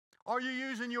 Are you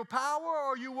using your power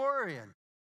or are you worrying?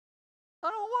 I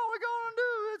don't know what we're going to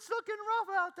do. It's looking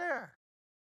rough out there.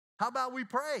 How about we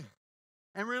pray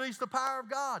and release the power of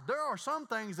God? There are some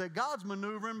things that God's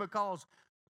maneuvering because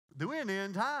we're in the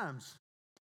end times.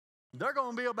 There's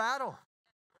going to be a battle.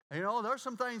 There's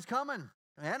some things coming.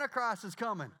 Antichrist is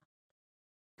coming.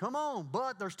 Come on,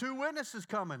 but there's 2 witnesses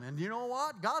coming. And you know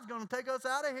what? God's going to take us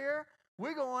out of here.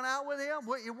 We're going out with him.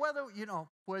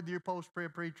 Whether you're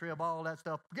post-trib, pre-trib, all that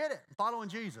stuff, forget it. I'm following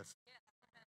Jesus.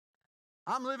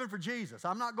 I'm living for Jesus.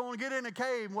 I'm not going to get in a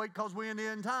cave and wait because we're in the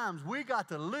end times. We got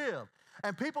to live.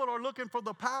 And people are looking for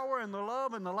the power and the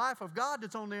love and the life of God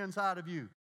that's on the inside of you.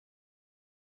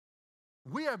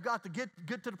 We have got to get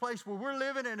to the place where we're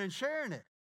living it and sharing it.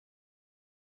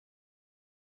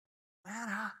 Man,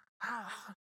 how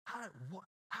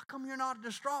come you're not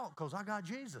distraught? Because I got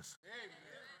Jesus. Amen.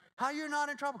 How you're not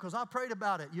in trouble? Because I prayed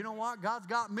about it. You know what? God's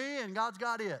got me and God's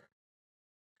got it.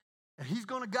 And he's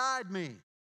going to guide me.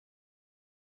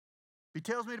 If he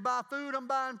tells me to buy food, I'm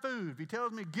buying food. If he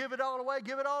tells me give it all away,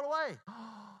 give it all away.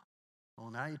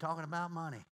 Well, now you're talking about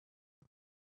money.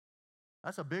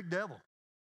 That's a big devil.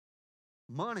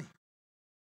 Money.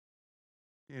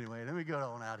 Anyway, let me go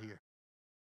on out here.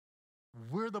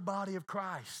 We're the body of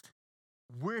Christ.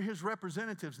 We're his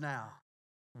representatives now.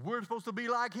 We're supposed to be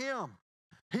like him.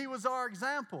 He was our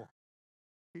example.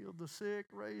 Healed the sick,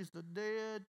 raised the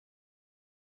dead.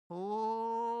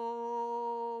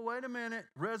 Oh, wait a minute.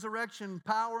 Resurrection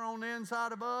power on the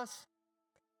inside of us.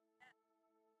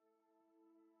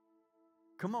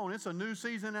 Come on, it's a new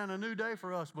season and a new day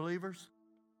for us, believers.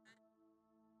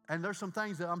 And there's some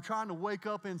things that I'm trying to wake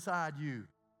up inside you.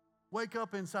 Wake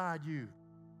up inside you.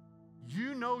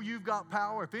 You know you've got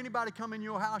power. If anybody come in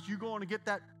your house, you're going to get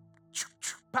that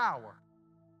power.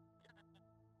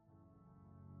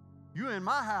 You in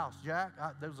my house, Jack.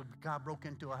 There was a guy broke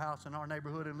into a house in our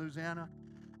neighborhood in Louisiana,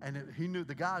 and he knew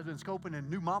the guy had been scoping and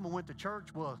knew mama went to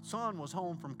church. Well, son was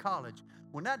home from college.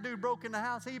 When that dude broke in the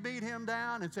house, he beat him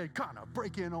down and said, kind of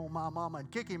break in on my mama, and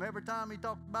kick him every time he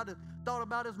thought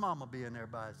about his mama being there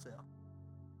by herself.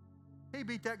 He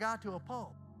beat that guy to a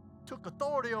pulp, took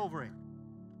authority over him.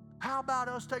 How about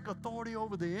us take authority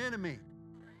over the enemy?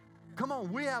 Come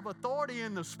on, we have authority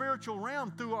in the spiritual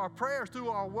realm through our prayers, through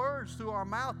our words, through our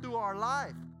mouth, through our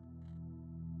life.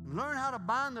 Learn how to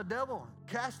bind the devil,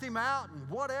 cast him out and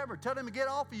whatever. Tell him to get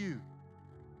off of you.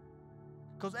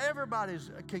 Because everybody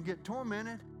can get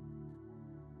tormented.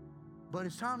 But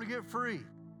it's time to get free.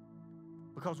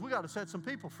 Because we got to set some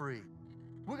people free.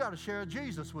 We got to share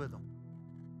Jesus with them.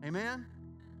 Amen?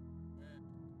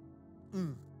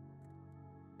 I'm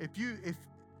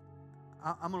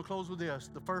going to close with this.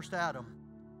 The first Adam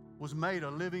was made a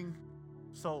living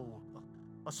soul,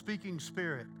 a speaking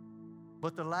spirit.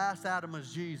 But the last Adam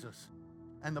is Jesus.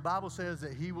 And the Bible says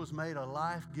that he was made a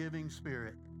life-giving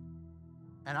spirit.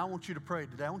 And I want you to pray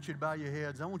today. I want you to bow your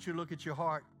heads. I want you to look at your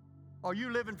heart. Are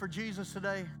you living for Jesus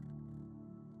today?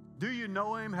 Do you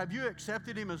know him? Have you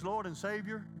accepted him as Lord and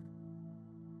Savior?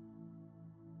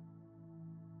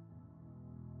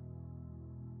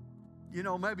 You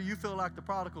know, maybe you feel like the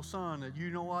prodigal son, that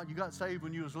you know what, you got saved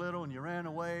when you was little and you ran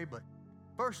away. But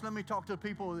first, let me talk to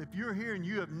people. If you're here and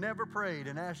you have never prayed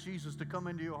and asked Jesus to come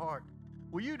into your heart,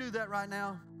 will you do that right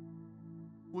now?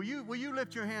 Will you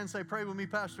lift your hand and say, pray with me,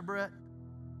 Pastor Brett?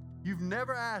 You've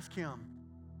never asked him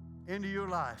into your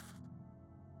life.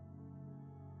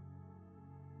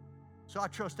 So I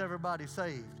trust everybody's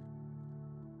saved.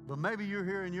 But maybe you're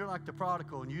here and you're like the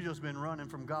prodigal and you've just been running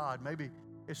from God. Maybe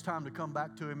it's time to come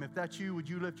back to him. If that's you, would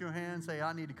you lift your hand and say,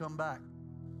 I need to come back?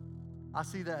 I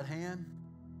see that hand.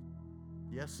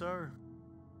 Yes, sir.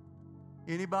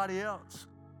 Anybody else?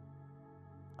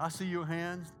 I see your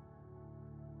hands.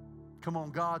 Come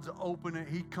on, God's opening.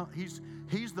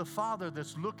 He's the Father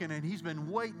that's looking, and he's been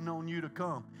waiting on you to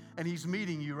come. And he's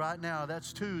meeting you right now.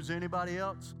 That's 2. Is anybody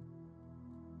else?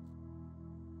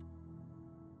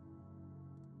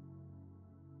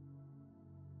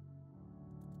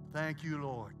 Thank you,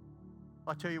 Lord.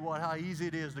 I'll tell you what, how easy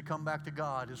it is to come back to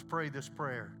God is pray this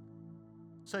prayer.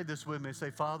 Say this with me. Say,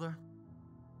 Father,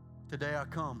 today I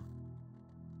come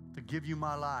to give you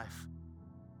my life,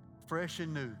 fresh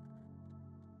and new.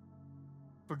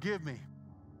 Forgive me.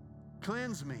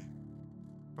 Cleanse me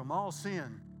from all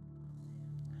sin.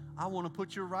 I want to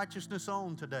put your righteousness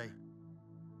on today.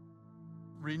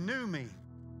 Renew me.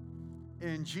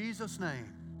 In Jesus'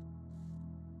 name,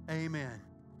 amen.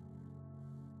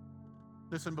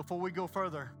 Listen, before we go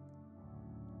further,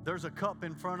 there's a cup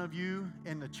in front of you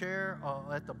in the chair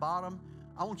at the bottom.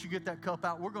 I want you to get that cup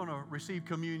out. We're going to receive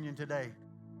communion today.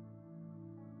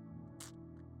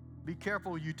 Be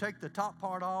careful. You take the top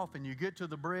part off and you get to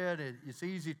the bread. It's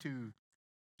easy to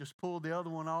just pull the other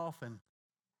one off.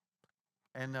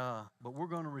 But we're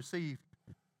going to receive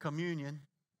communion.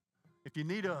 If you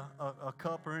need a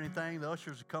cup or anything, the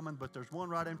ushers are coming, but there's one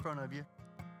right in front of you.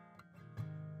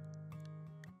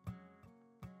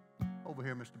 Over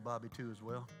here, Mr. Bobby, too, as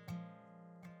well.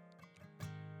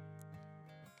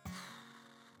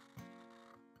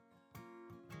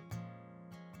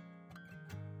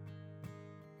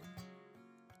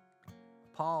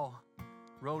 Paul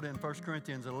wrote in 1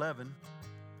 Corinthians 11.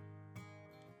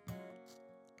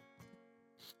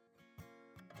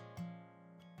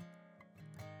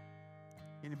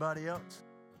 Anybody else?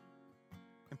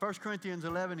 In 1 Corinthians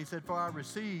 11, he said, "For I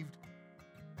received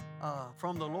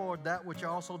from the Lord that which I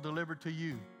also delivered to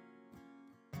you,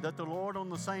 that the Lord on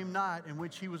the same night in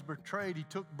which he was betrayed, he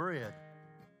took bread.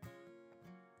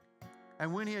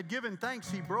 And when he had given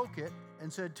thanks, he broke it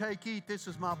and said, 'Take, eat, this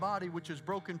is my body which is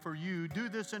broken for you. Do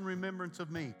this in remembrance of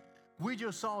me.'" We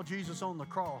just saw Jesus on the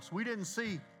cross. We didn't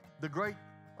see the great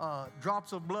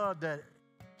drops of blood that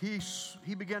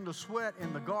he began to sweat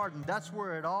in the garden. That's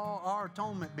where our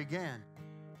atonement began.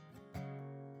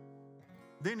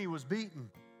 Then he was beaten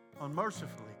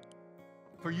unmercifully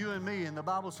for you and me. And the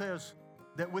Bible says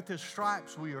that with his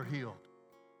stripes we are healed.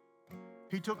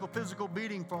 He took a physical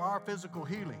beating for our physical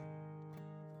healing.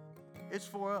 It's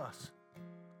for us.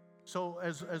 So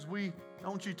I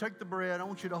want you to take the bread, I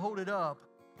want you to hold it up,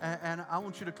 and I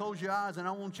want you to close your eyes, and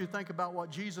I want you to think about what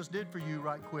Jesus did for you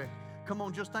right quick. Come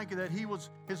on, just think of that.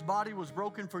 His body was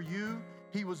broken for you.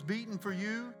 He was beaten for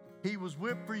you. He was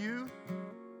whipped for you.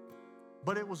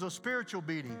 But it was a spiritual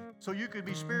beating, so you could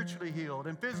be spiritually healed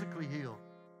and physically healed.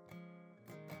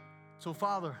 So,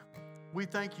 Father, we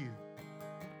thank you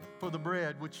for the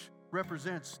bread, which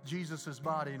represents Jesus'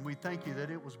 body, and we thank you that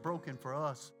it was broken for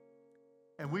us.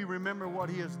 And we remember what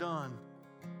he has done,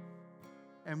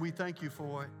 and we thank you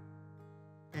for it.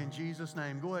 In Jesus'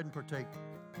 name, go ahead and partake.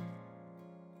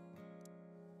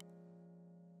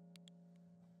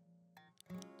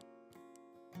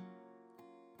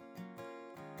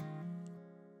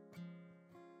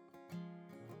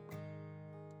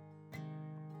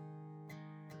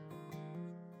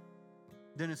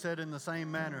 Then it said, in the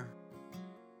same manner,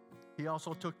 he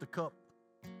also took the cup,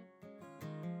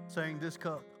 saying, "This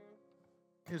cup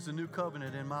is the new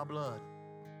covenant in my blood.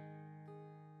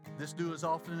 This do as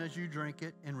often as you drink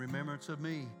it in remembrance of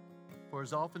me. For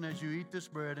as often as you eat this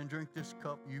bread and drink this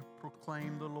cup, you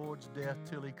proclaim the Lord's death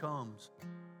till he comes."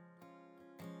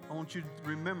 I want you to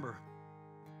remember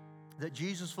that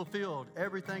Jesus fulfilled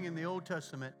everything in the Old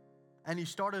Testament, and he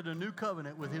started a new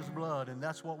covenant with his blood, and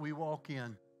that's what we walk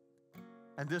in.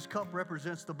 And this cup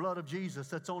represents the blood of Jesus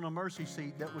that's on a mercy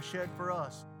seat that was shed for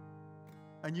us.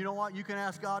 And you know what? You can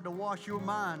ask God to wash your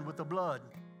mind with the blood.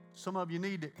 Some of you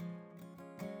need it.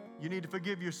 You need to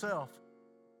forgive yourself.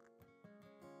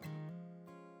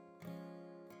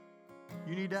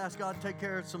 You need to ask God to take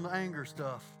care of some anger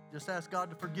stuff. Just ask God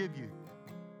to forgive you.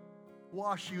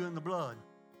 Wash you in the blood.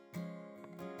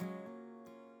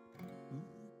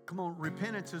 Come on,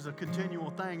 repentance is a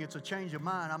continual thing. It's a change of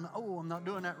mind. I'm not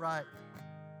doing that right.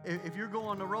 If you're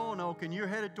going to Roanoke and you're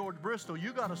headed towards Bristol,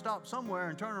 you got to stop somewhere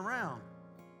and turn around.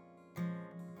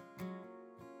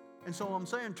 And so I'm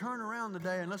saying turn around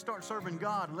today and let's start serving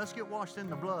God and let's get washed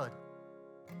in the blood.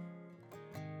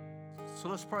 So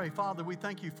let's pray. Father, we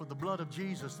thank you for the blood of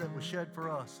Jesus that was shed for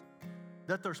us.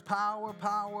 That there's power,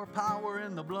 power, power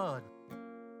in the blood.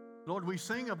 Lord, we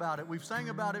sing about it. We've sang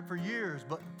about it for years,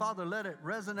 but Father, let it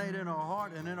resonate in our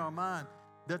heart and in our mind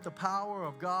that the power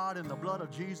of God and the blood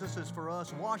of Jesus is for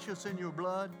us. Wash us in your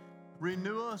blood.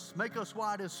 Renew us. Make us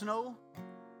white as snow.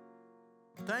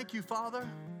 Thank you, Father,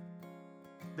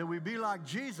 that we be like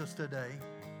Jesus today.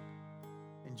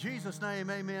 In Jesus'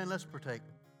 name, amen. Let's partake.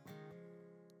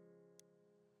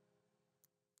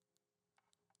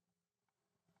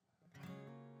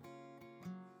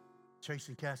 Chase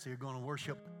and Cassie are going to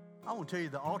worship. I want to tell you,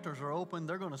 the altars are open.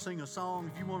 They're going to sing a song.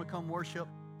 If you want to come worship,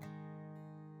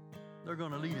 they're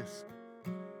going to lead us.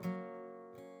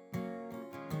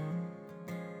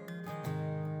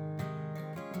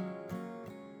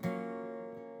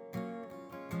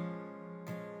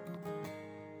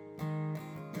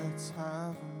 Let's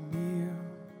have a meal.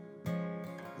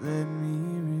 Let me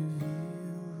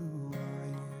reveal who I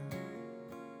am.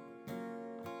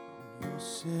 I'm your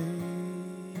Savior.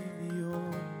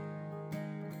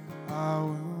 I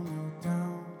will kneel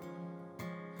down,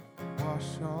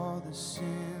 wash all the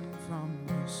sin from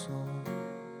your soul.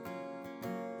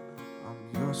 I'm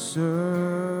your servant.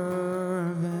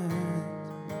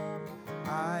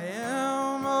 I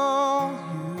am all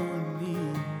you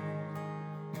need.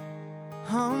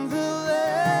 I'm the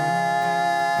lamb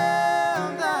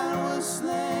that was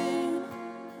slain,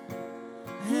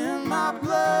 and my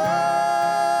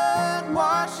blood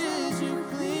washes you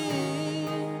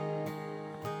clean.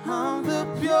 I'm the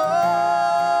pure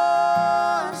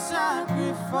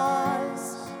sacrifice.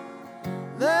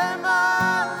 Let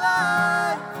my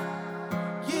life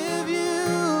give you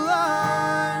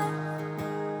life.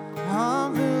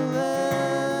 I'm the Lamb.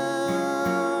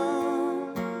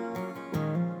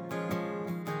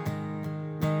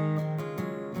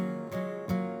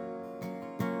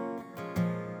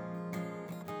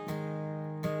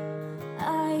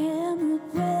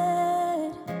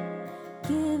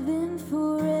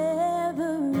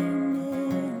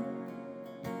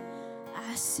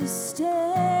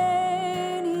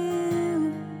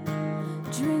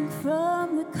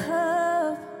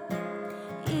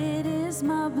 is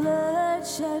my blood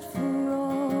shed for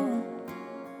all.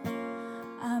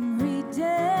 I'm redemption.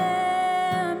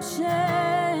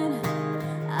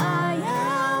 I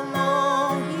am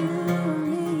all you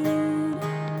need.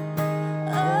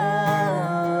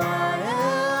 Oh, I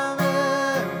am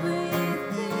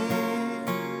everything.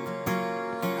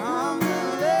 I'm the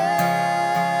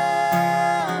Lamb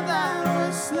that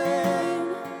was slain,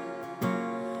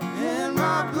 and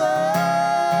my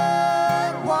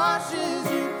blood washes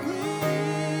you clean.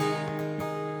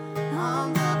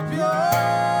 I'm the pure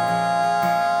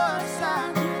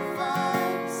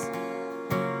sacrifice.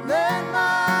 Let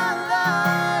my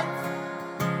life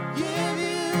give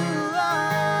you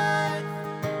life.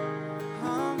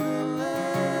 I'm the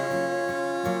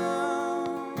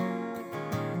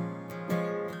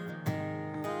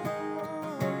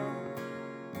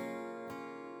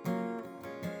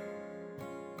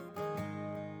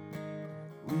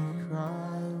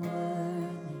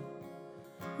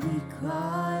We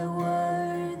cry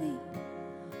worthy.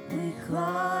 We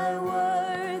cry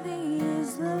worthy is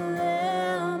the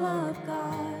Lamb of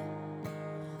God.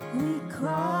 We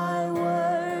cry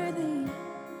worthy.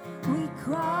 We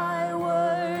cry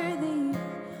worthy.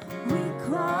 We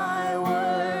cry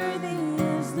worthy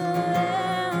is the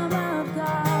Lamb of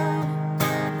God.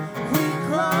 We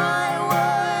cry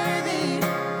worthy,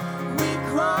 we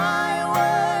cry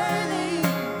worthy,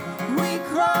 we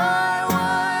cry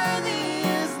worthy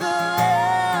is the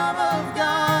Lamb of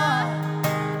God.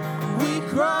 We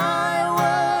cry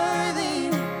worthy,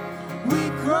 we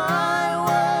cry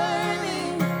worthy,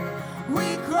 we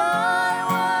cry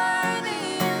worthy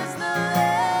is the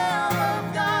Lamb of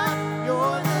God.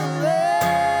 You're the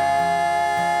Lamb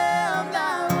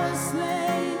that was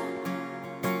slain,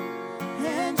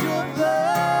 and your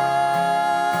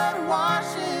blood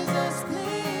washes us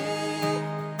clean.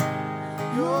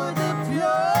 You're the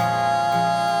pure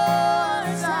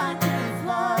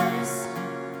sacrifice.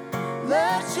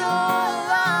 Let your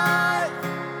life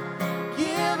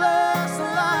give us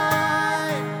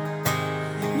life.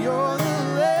 You're the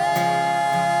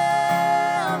Lamb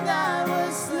that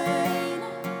was slain,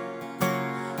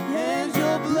 and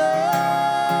your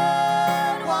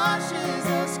blood washes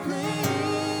us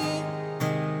clean.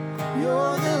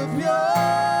 You're the pure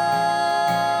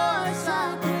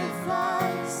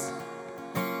sacrifice.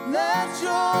 Let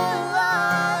your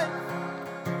life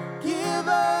give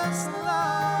us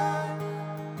life.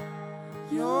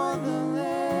 You're the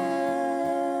Lamb.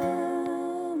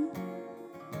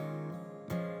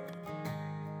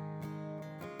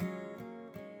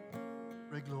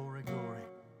 Glory, glory, glory.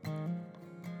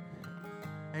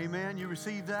 Amen. You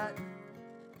received that?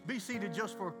 Be seated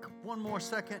just for one more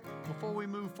second before we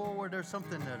move forward. There's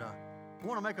something that I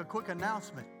want to make a quick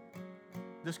announcement.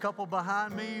 This couple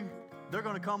behind me, they're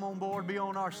going to come on board, be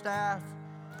on our staff.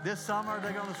 This summer,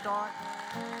 they're going to start.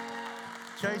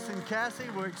 Chase and Cassie,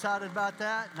 we're excited about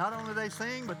that. Not only they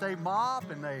sing, but they mop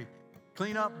and they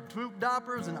clean up poop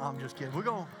diapers. And I'm just kidding.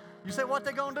 You say what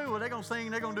they're going to do? Well, they're going to sing.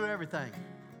 They're going to do everything.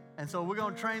 And so we're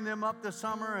going to train them up this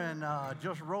summer and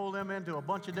just roll them into a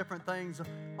bunch of different things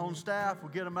on staff.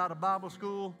 We'll get them out of Bible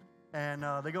school, and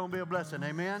they're going to be a blessing.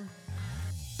 Amen.